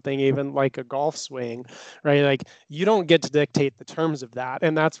transform something, even like a golf swing, right? Like you don't get to dictate the terms of that,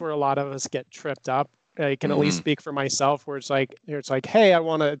 and that's where a lot of us get tripped up. I can at least speak for myself, where it's like, hey, I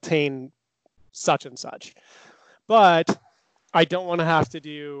want to attain such and such, but I don't want to have to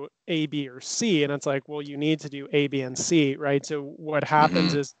do A, B, or C. And it's like, well, you need to do A, B, and C, right? So what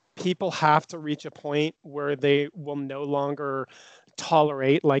happens is people have to reach a point where they will no longer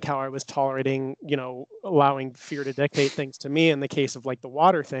tolerate, like how I was tolerating, allowing fear to dictate things to me in the case of like the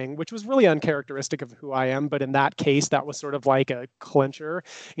water thing, which was really uncharacteristic of who I am. But in that case, that was sort of like a clincher,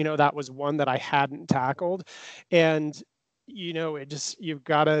 that was one that I hadn't tackled. And, you've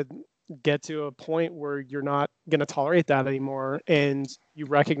got to get to a point where you're not going to tolerate that anymore. And you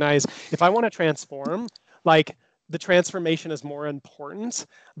recognize, if I want to transform, like the transformation is more important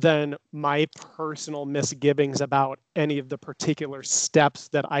than my personal misgivings about any of the particular steps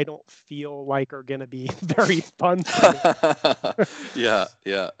that I don't feel like are going to be very fun. Yeah.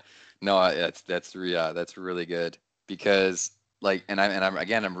 No, that's really good, because like, and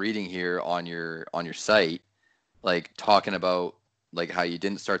I'm reading here on your site, like talking about like how you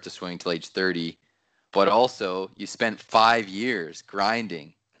didn't start to swing till age 30, but also you spent 5 years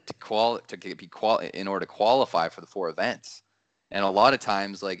grinding in order to qualify for the 4 events. And a lot of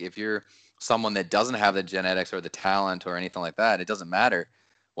times, like if you're someone that doesn't have the genetics or the talent or anything like that, it doesn't matter.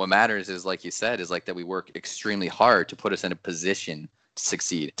 What matters is, like you said, is like that we work extremely hard to put us in a position to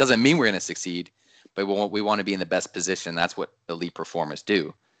succeed. It doesn't mean we're going to succeed, but we want to be in the best position. That's what elite performers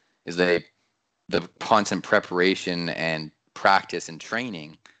do, is the constant preparation and practice and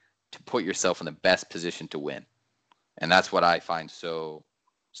training to put yourself in the best position to win. And that's what I find so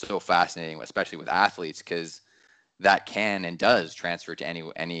fascinating, especially with athletes, because that can and does transfer to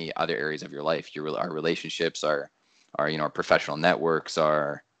any other areas of your life. Our relationships, our professional networks,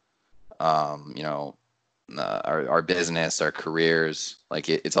 our business, our careers. Like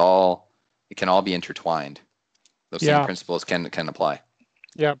it can all be intertwined. Those same principles can apply.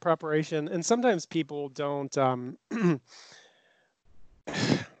 Yeah, preparation. And sometimes people don't.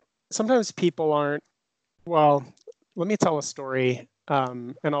 Sometimes people aren't. Well, let me tell a story.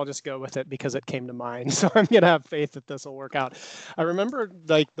 And I'll just go with it because it came to mind. So I'm going to have faith that this will work out. I remember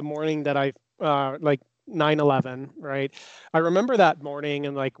like the morning that I, like 9/11, right? I remember that morning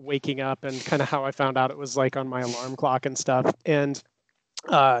and like waking up and kind of how I found out it was like on my alarm clock and stuff. And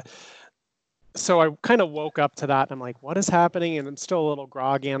Uh, so I kind of woke up to that and I'm like, what is happening? And I'm still a little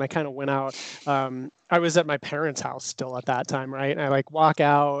groggy. And I kind of went out. I was at my parents' house still at that time, right? And I like walk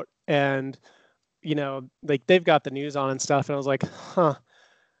out and, like they've got the news on and stuff. And I was like, huh.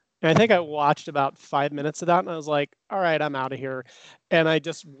 And I think I watched about 5 minutes of that and I was like, all right, I'm out of here. And I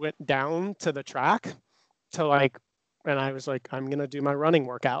just went down to the track to like, and I was like, I'm gonna do my running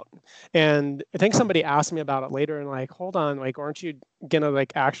workout. And I think somebody asked me about it later and like, hold on, like, aren't you gonna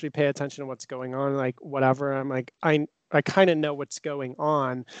like actually pay attention to what's going on? Like, whatever. I'm like, I kind of know what's going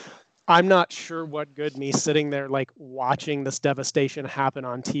on. I'm not sure what good me sitting there like watching this devastation happen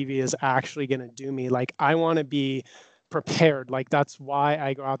on TV is actually going to do me. Like I want to be prepared. Like that's why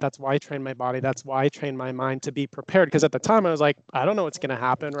I go out. That's why I train my body. That's why I train my mind to be prepared. Because at the time I was like, I don't know what's going to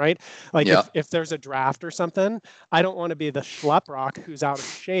happen, right? Like Yeah. if there's a draft or something, I don't want to be the schlep rock who's out of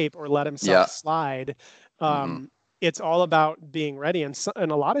shape or let himself Yeah. slide. Mm-hmm. It's all about being ready. And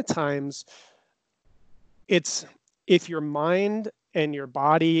a lot of times it's if your mind and your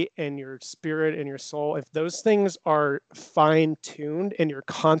body and your spirit and your soul, if those things are fine tuned and you're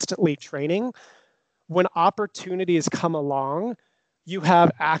constantly training, when opportunities come along, you have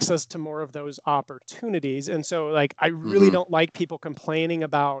access to more of those opportunities. And so like I really Mm-hmm. don't like people complaining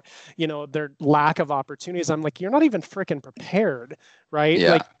about, their lack of opportunities. I'm like, you're not even freaking prepared, right?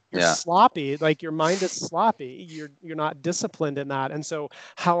 Yeah. Like you're Yeah. sloppy, like your mind is sloppy. You're not disciplined in that. And so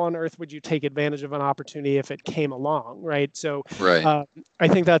how on earth would you take advantage of an opportunity if it came along, right? So Right. uh, I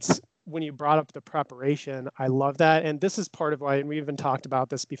think that's when you brought up the preparation, I love that. And this is part of why, and we even talked about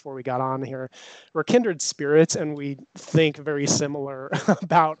this before we got on here, we're kindred spirits and we think very similar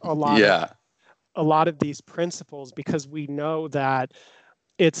about Yeah. a lot of these principles because we know that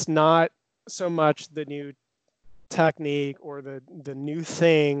it's not so much the new technique or the new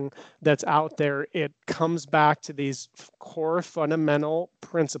thing that's out there. It comes back to these core fundamental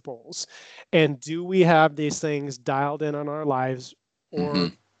principles. And do we have these things dialed in on our lives Mm-hmm.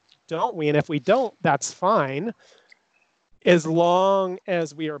 or don't we? And if we don't, that's fine, as long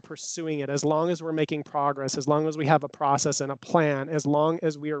as we are pursuing it, as long as we're making progress, as long as we have a process and a plan, as long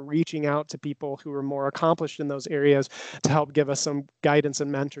as we are reaching out to people who are more accomplished in those areas to help give us some guidance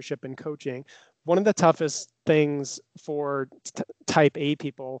and mentorship and coaching. One of the toughest things for type A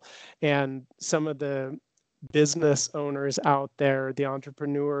people and some of the business owners out there, the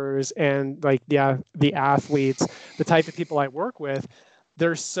entrepreneurs and like the athletes, the type of people I work with,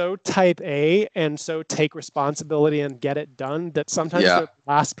 they're so type A and so take responsibility and get it done that sometimes Yeah. they're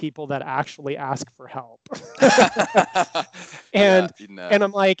the last people that actually ask for help. Yeah. and Even and that.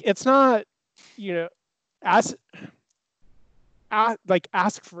 I'm like, it's not, ask like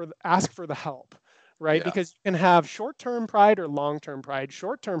ask for the help, right? Yeah. Because you can have short-term pride or long-term pride.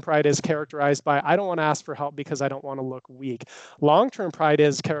 Short-term pride is characterized by I don't want to ask for help because I don't want to look weak. Long-term pride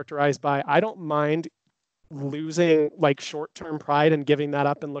is characterized by I don't mind losing like short-term pride and giving that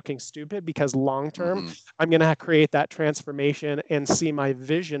up and looking stupid because long-term Mm-hmm. I'm going to create that transformation and see my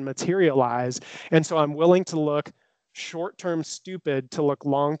vision materialize. And so I'm willing to look short-term stupid to look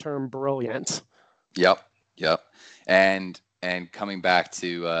long-term brilliant. Yep. Yep. And coming back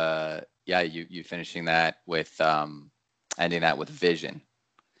to yeah, you finishing that with ending that with vision.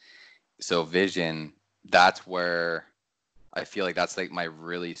 So vision, that's where I feel like that's like my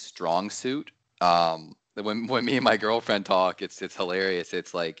really strong suit. When me and my girlfriend talk, it's hilarious.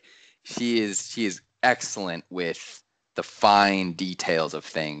 It's like she is excellent with the fine details of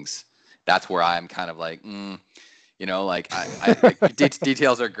things. That's where I'm kind of like, like I like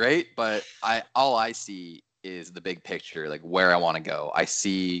details are great, but all I see is the big picture, like where I want to go. I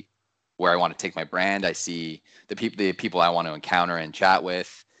see where I want to take my brand. I see the people I want to encounter and chat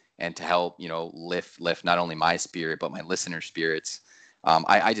with, and to help lift not only my spirit but my listener spirits.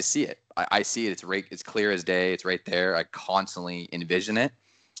 I just see it. I see it. It's clear as day. It's right there. I constantly envision it,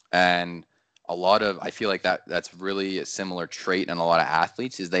 and I feel like that's really a similar trait in a lot of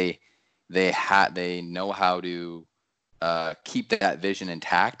athletes is they know how to keep that vision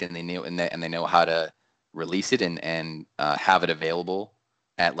intact, and they know how to release it and have it available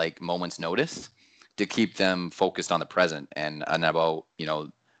at like moments notice to keep them focused on the present and about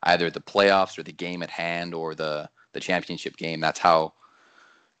either the playoffs or the game at hand or the championship game. That's how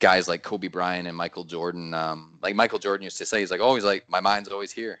guys like Kobe Bryant and Michael Jordan, like Michael Jordan used to say, he's like my mind's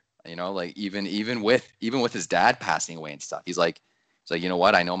always here. Like even with his dad passing away and stuff, he's like, you know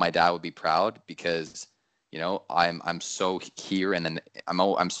what? I know my dad would be proud because I'm so here, and then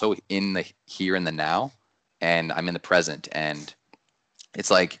I'm so in the here and the now, and I'm in the present, and it's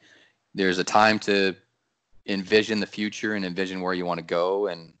like there's a time to envision the future and envision where you want to go,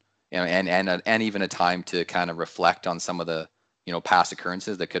 and and even a time to kind of reflect on some of past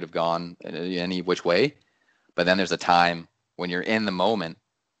occurrences that could have gone any which way. But then there's a time when you're in the moment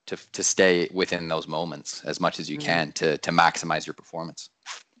to stay within those moments as much as you can to maximize your performance.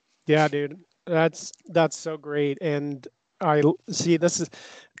 Yeah, dude, that's so great. And I see this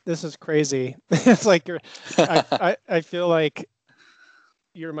is crazy. It's like I feel like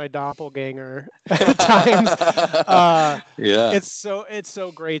you're my doppelganger at times. Yeah. It's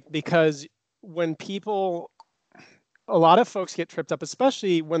so great because when a lot of folks get tripped up,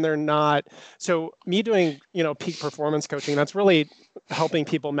 especially when they're not. So me doing, peak performance coaching, that's really helping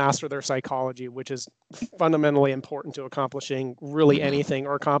people master their psychology, which is fundamentally important to accomplishing really anything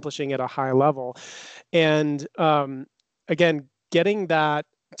or accomplishing at a high level. And again, getting that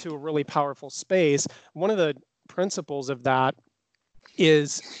to a really powerful space, one of the principles of that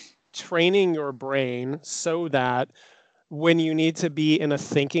is training your brain so that when you need to be in a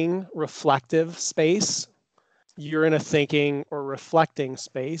thinking, reflective space, you're in a thinking or reflecting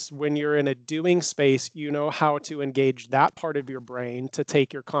space. When you're in a doing space, you know how to engage that part of your brain to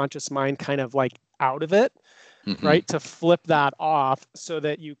take your conscious mind kind of like out of it, right? To flip that off so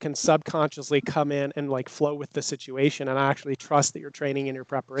that you can subconsciously come in and like flow with the situation and actually trust that your training and your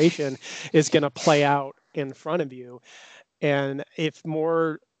preparation is going to play out in front of you. And if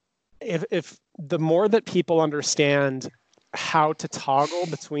the more that people understand how to toggle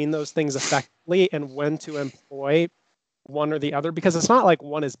between those things effectively and when to employ one or the other, because it's not like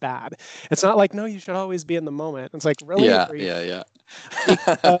one is bad. It's not like, no, you should always be in the moment. It's like, really? Yeah.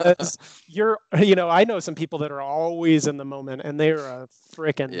 Because I know some people that are always in the moment and they're a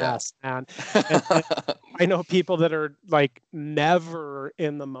freaking mess, man. And I know people that are like never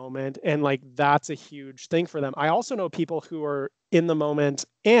in the moment, and like that's a huge thing for them. I also know people who are in the moment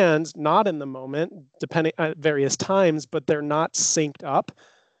and not in the moment, depending at various times, but they're not synced up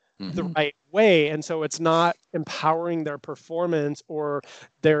the right way, and so it's not empowering their performance or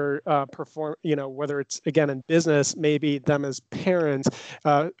their whether it's again in business, maybe them as parents,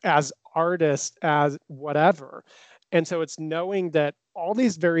 as artists, as whatever. And so it's knowing that all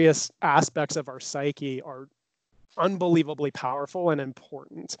these various aspects of our psyche are unbelievably powerful and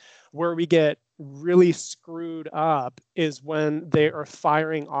important. Where we get really screwed up is when they are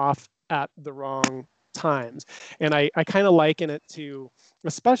firing off at the wrong times. And I kind of liken it to,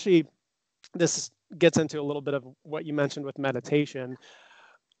 especially, this gets into a little bit of what you mentioned with meditation.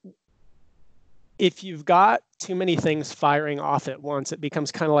 If you've got too many things firing off at once, it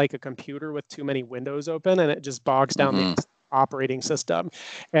becomes kind of like a computer with too many windows open, and it just bogs down the operating system.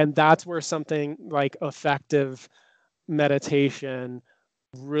 And that's where something like effective meditation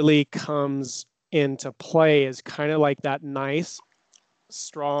really comes into play, is kind of like that nice,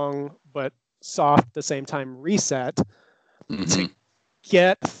 strong, but soft at the same time reset to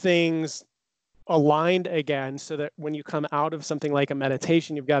get things aligned again, so that when you come out of something like a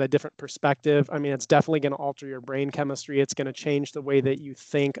meditation, you've got a different perspective. I mean, it's definitely going to alter your brain chemistry. It's going to change the way that you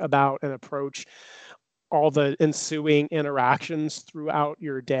think about and approach all the ensuing interactions throughout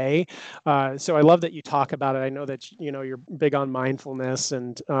your day. So I love that you talk about it. I know that, you're big on mindfulness,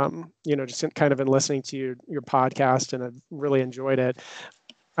 and, just kind of in listening to your podcast, and I've really enjoyed it.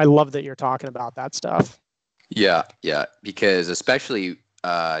 I love that you're talking about that stuff. Yeah. Because especially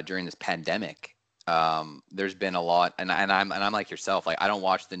during this pandemic, there's been a lot, and I'm like yourself. Like, I don't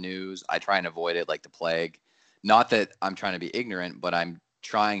watch the news. I try and avoid it like the plague. Not that I'm trying to be ignorant, but I'm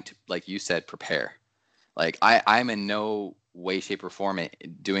trying to, like you said, prepare. Like, I'm in no way, shape, or form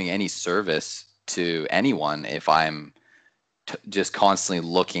doing any service to anyone if I'm just constantly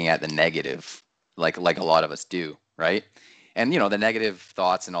looking at the negative, like a lot of us do, right? And the negative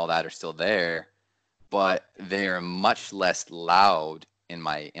thoughts and all that are still there, but they're much less loud in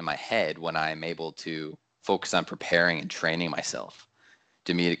my head when I'm able to focus on preparing and training myself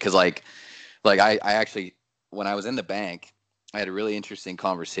to meet it. Because like I actually, when I was in the bank, I had a really interesting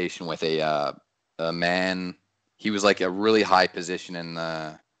conversation with a man. He was like a really high position in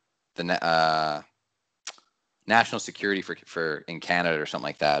the national security for in Canada or something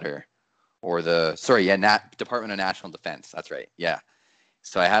like that, or Department of National Defense. That's right. Yeah.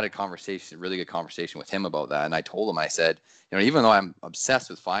 So I had a really good conversation with him about that. And I told him, I said, even though I'm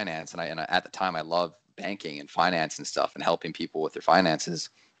obsessed with finance, and at the time I loved banking and finance and stuff and helping people with their finances,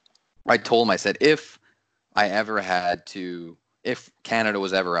 I told him, I said, if Canada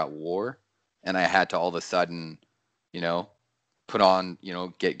was ever at war and I had to all of a sudden, put on,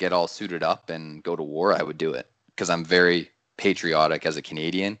 get all suited up and go to war, I would do it, because I'm very patriotic as a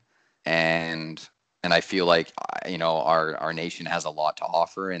Canadian. And I feel like, our nation has a lot to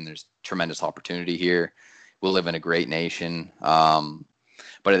offer, and there's tremendous opportunity here. We live in a great nation.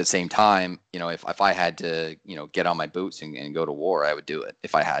 But at the same time, if I had to, get on my boots and go to war, I would do it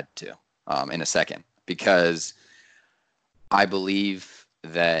if I had to, in a second, because I believe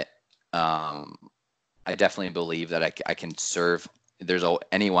that, I definitely believe that I can serve.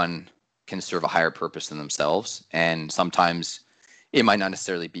 Anyone can serve a higher purpose than themselves, and sometimes it might not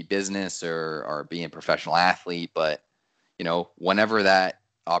necessarily be business or being a professional athlete, but whenever that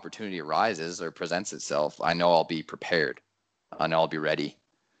opportunity arises or presents itself, I know I'll be prepared. I know I'll be ready.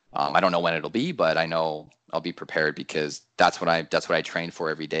 I don't know when it'll be, but I know I'll be prepared, because that's what I train for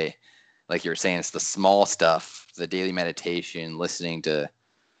every day. Like you were saying, it's the small stuff, the daily meditation, listening to,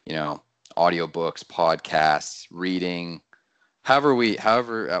 audiobooks, podcasts, reading,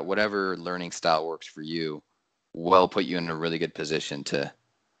 whatever learning style works for you, will put you in a really good position to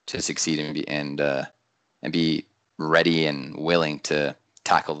succeed and be ready and willing to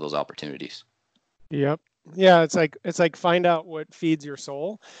tackle those opportunities. Yep. Yeah, it's like find out what feeds your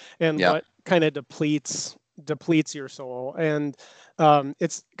soul and Yeah. what kind of depletes your soul. And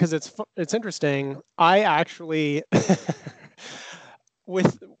it's because it's interesting. I actually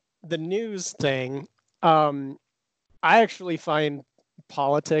with the news thing, I actually find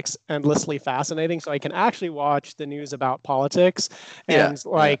politics endlessly fascinating. So I can actually watch the news about politics, and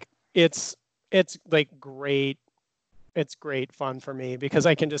it's like great. It's great fun for me because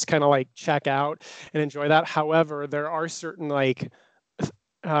I can just kind of like check out and enjoy that. However, there are certain like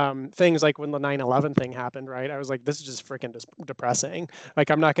things, like when the 9/11 thing happened, right? I was like, this is just freaking depressing.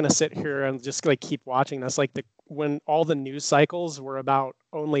 Like, I'm not going to sit here and just like keep watching this. Like when all the news cycles were about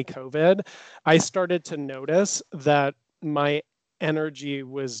only COVID, I started to notice that my energy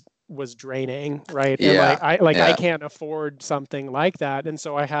was draining, right? And Yeah. I can't afford something like that. And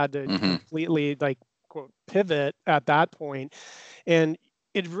so I had to completely like quote pivot at that point. And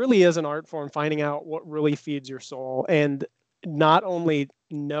it really is an art form, finding out what really feeds your soul, and not only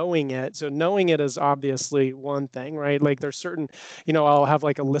knowing it. So knowing it is obviously one thing, right? Like there's certain, I'll have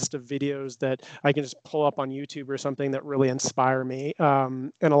like a list of videos that I can just pull up on YouTube or something that really inspire me.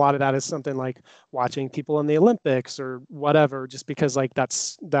 And a lot of that is something like watching people in the Olympics or whatever, just because like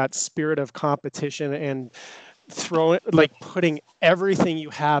that's that spirit of competition and putting everything you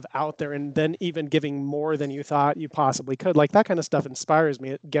have out there, and then even giving more than you thought you possibly could. Like that kind of stuff inspires me.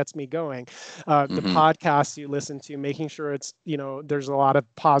 It gets me going. The podcasts you listen to, making sure it's, there's a lot of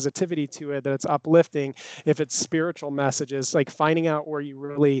positivity to it, that it's uplifting. If it's spiritual messages, like finding out where you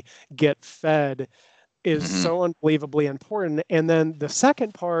really get fed is so unbelievably important. And then the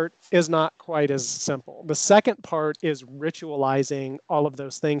second part is not quite as simple. The second part is ritualizing all of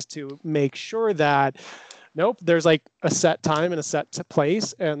those things to make sure that nope, there's like a set time and a set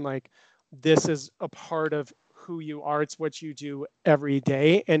place, and like this is a part of who you are. It's what you do every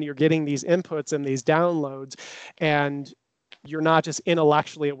day, and you're getting these inputs and these downloads, and you're not just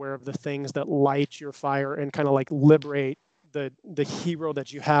intellectually aware of the things that light your fire and kind of like liberate the hero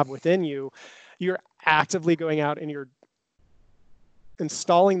that you have within you. You're actively going out and you're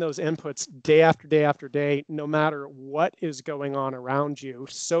installing those inputs day after day after day, no matter what is going on around you,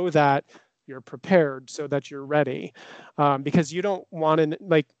 so that you're prepared, so that you're ready. Because you don't want to,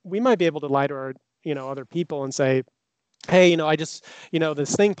 like, we might be able to lie to our, other people and say, hey, I just,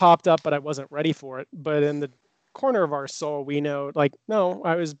 this thing popped up, but I wasn't ready for it. But in the corner of our soul, we know, like, no,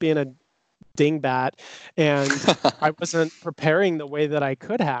 I was being a dingbat and I wasn't preparing the way that I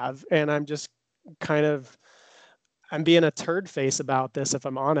could have. And I'm just kind of, I'm being a turd face about this, if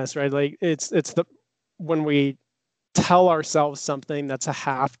I'm honest, right? Like when we tell ourselves something that's a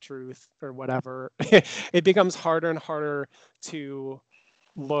half truth or whatever, it becomes harder and harder to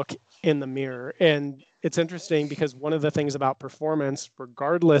look in the mirror. And it's interesting because one of the things about performance,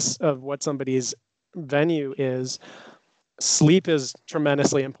 regardless of what somebody's venue is, sleep is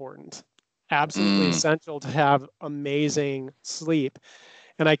tremendously important. Absolutely essential to have amazing sleep.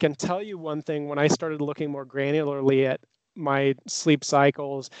 And I can tell you one thing, when I started looking more granularly at my sleep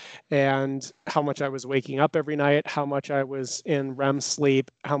cycles and how much I was waking up every night, how much I was in REM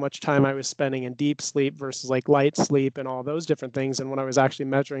sleep, how much time I was spending in deep sleep versus like light sleep and all those different things. And when I was actually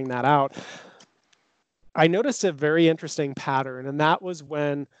measuring that out, I noticed a very interesting pattern. And that was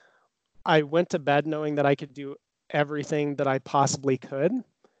when I went to bed knowing that I could do everything that I possibly could.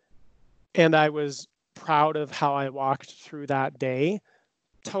 And I was proud of how I walked through that day.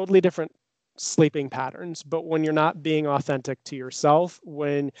 Totally different sleeping patterns. But when you're not being authentic to yourself,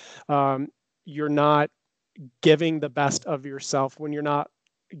 when you're not giving the best of yourself, when you're not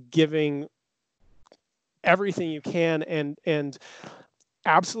giving everything you can, and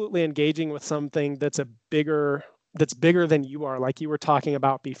absolutely engaging with something that's bigger than you are, like you were talking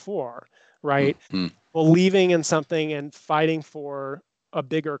about before, right? Believing in something and fighting for a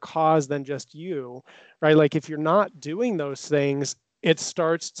bigger cause than just you, right? Like if you're not doing those things, it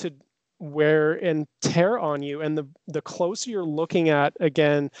starts to wear and tear on you. And the closer you're looking at,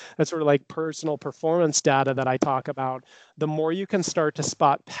 again, that sort of like personal performance data that I talk about, the more you can start to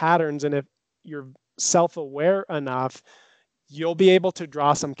spot patterns. And if you're self-aware enough, you'll be able to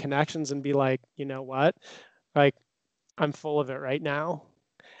draw some connections and be like, you know what, like I'm full of it right now.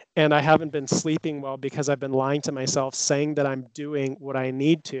 And I haven't been sleeping well because I've been lying to myself, saying that I'm doing what I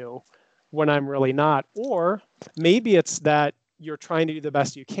need to when I'm really not. Or maybe it's that you're trying to do the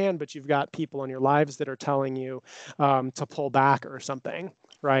best you can, but you've got people in your lives that are telling you to pull back or something,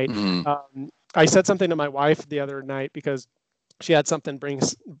 right? Mm-hmm. I said something to my wife the other night because she had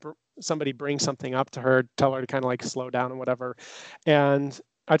somebody bring something up to her, tell her to kind of like slow down and whatever. And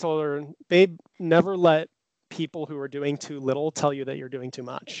I told her, babe, never let people who are doing too little tell you that you're doing too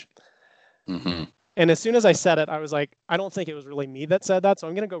much. Mm-hmm. And as soon as I said it, I was like, I don't think it was really me that said that, so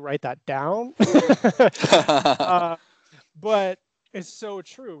I'm going to go write that down. But it's so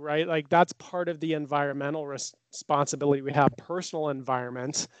true, right? Like that's part of the environmental responsibility we have, personal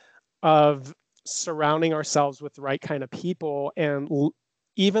environment of surrounding ourselves with the right kind of people, and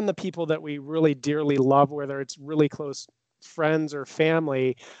even the people that we really dearly love, whether it's really close friends or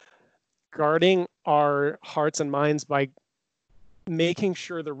family, guarding our hearts and minds by making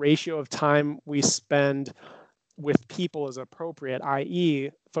sure the ratio of time we spend with people is appropriate, i.e.,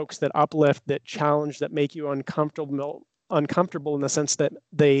 folks that uplift, that challenge, that make you uncomfortable in the sense that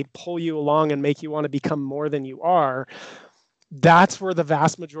they pull you along and make you want to become more than you are. That's where the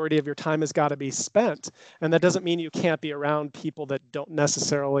vast majority of your time has got to be spent. And that doesn't mean you can't be around people that don't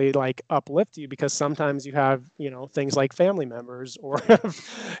necessarily like uplift you, because sometimes you have, things like family members or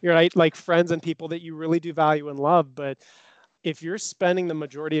you're right, like friends and people that you really do value and love. But if you're spending the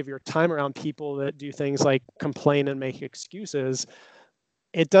majority of your time around people that do things like complain and make excuses,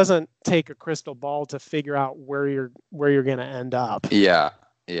 it doesn't take a crystal ball to figure out where you're going to end up. Yeah,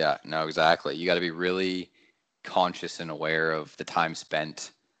 no, exactly. You got to be really conscious and aware of the time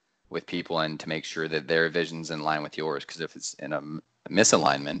spent with people and to make sure that their vision's in line with yours, because if it's in a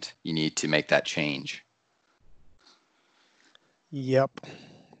misalignment, you need to make that change. Yep.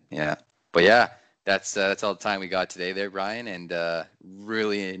 Yeah. But yeah, that's all the time we got today there, Brian, and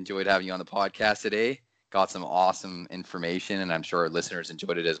really enjoyed having you on the podcast today. Got some awesome information, and I'm sure our listeners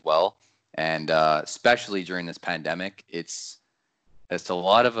enjoyed it as well. And especially during this pandemic, it's a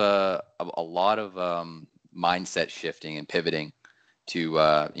lot of mindset shifting and pivoting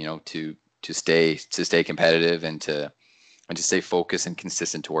to stay competitive and to stay focused and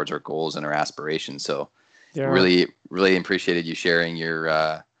consistent towards our goals and our aspirations. So Yeah. really appreciated you sharing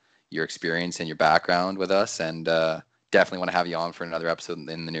your experience and your background with us, and definitely want to have you on for another episode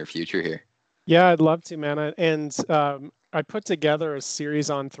in the near future here. Yeah, I'd love to, man. And I put together a series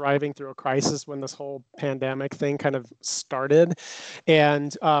on thriving through a crisis when this whole pandemic thing kind of started.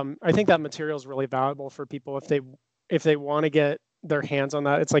 And I think that material is really valuable for people if they want to get their hands on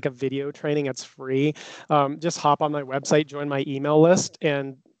that. It's like a video training. It's free. Just hop on my website, join my email list,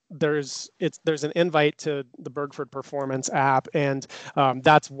 and there's an invite to the Bergford Performance app, and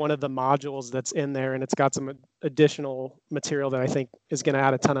that's one of the modules that's in there, and it's got some additional material that I think is going to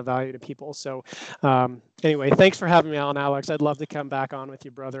add a ton of value to people. So anyway, thanks for having me on, Alex. I'd love to come back on with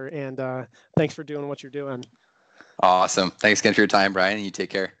you, brother, and thanks for doing what you're doing. Awesome. Thanks again for your time, Brian, and you take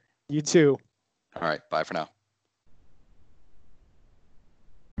care. You too. All right. Bye for now.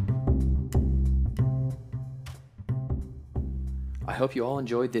 I hope you all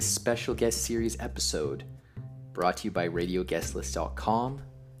enjoyed this special guest series episode brought to you by RadioGuestList.com.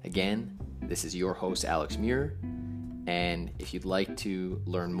 Again, this is your host, Alex Muir. And if you'd like to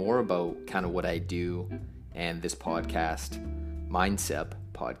learn more about kind of what I do and this podcast, Mindset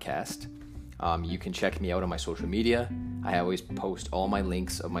Podcast, you can check me out on my social media. I always post all my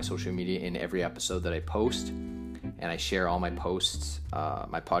links of my social media in every episode that I post. And I share all my posts,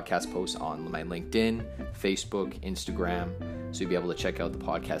 my podcast posts on my LinkedIn, Facebook, Instagram. So you'll be able to check out the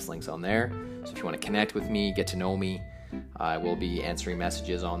podcast links on there. So if you want to connect with me, get to know me, I will be answering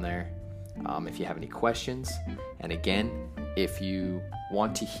messages on there if you have any questions. And again, if you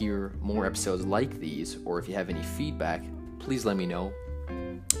want to hear more episodes like these, or if you have any feedback, please let me know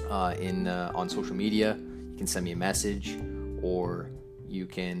on social media. You can send me a message, or you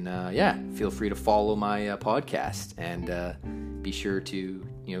can feel free to follow my podcast, and be sure to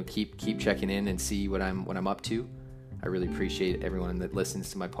keep checking in and see what I'm up to. I really appreciate everyone that listens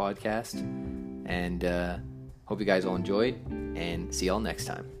to my podcast, and hope you guys all enjoyed, and see y'all next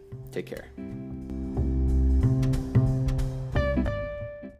time. Take care.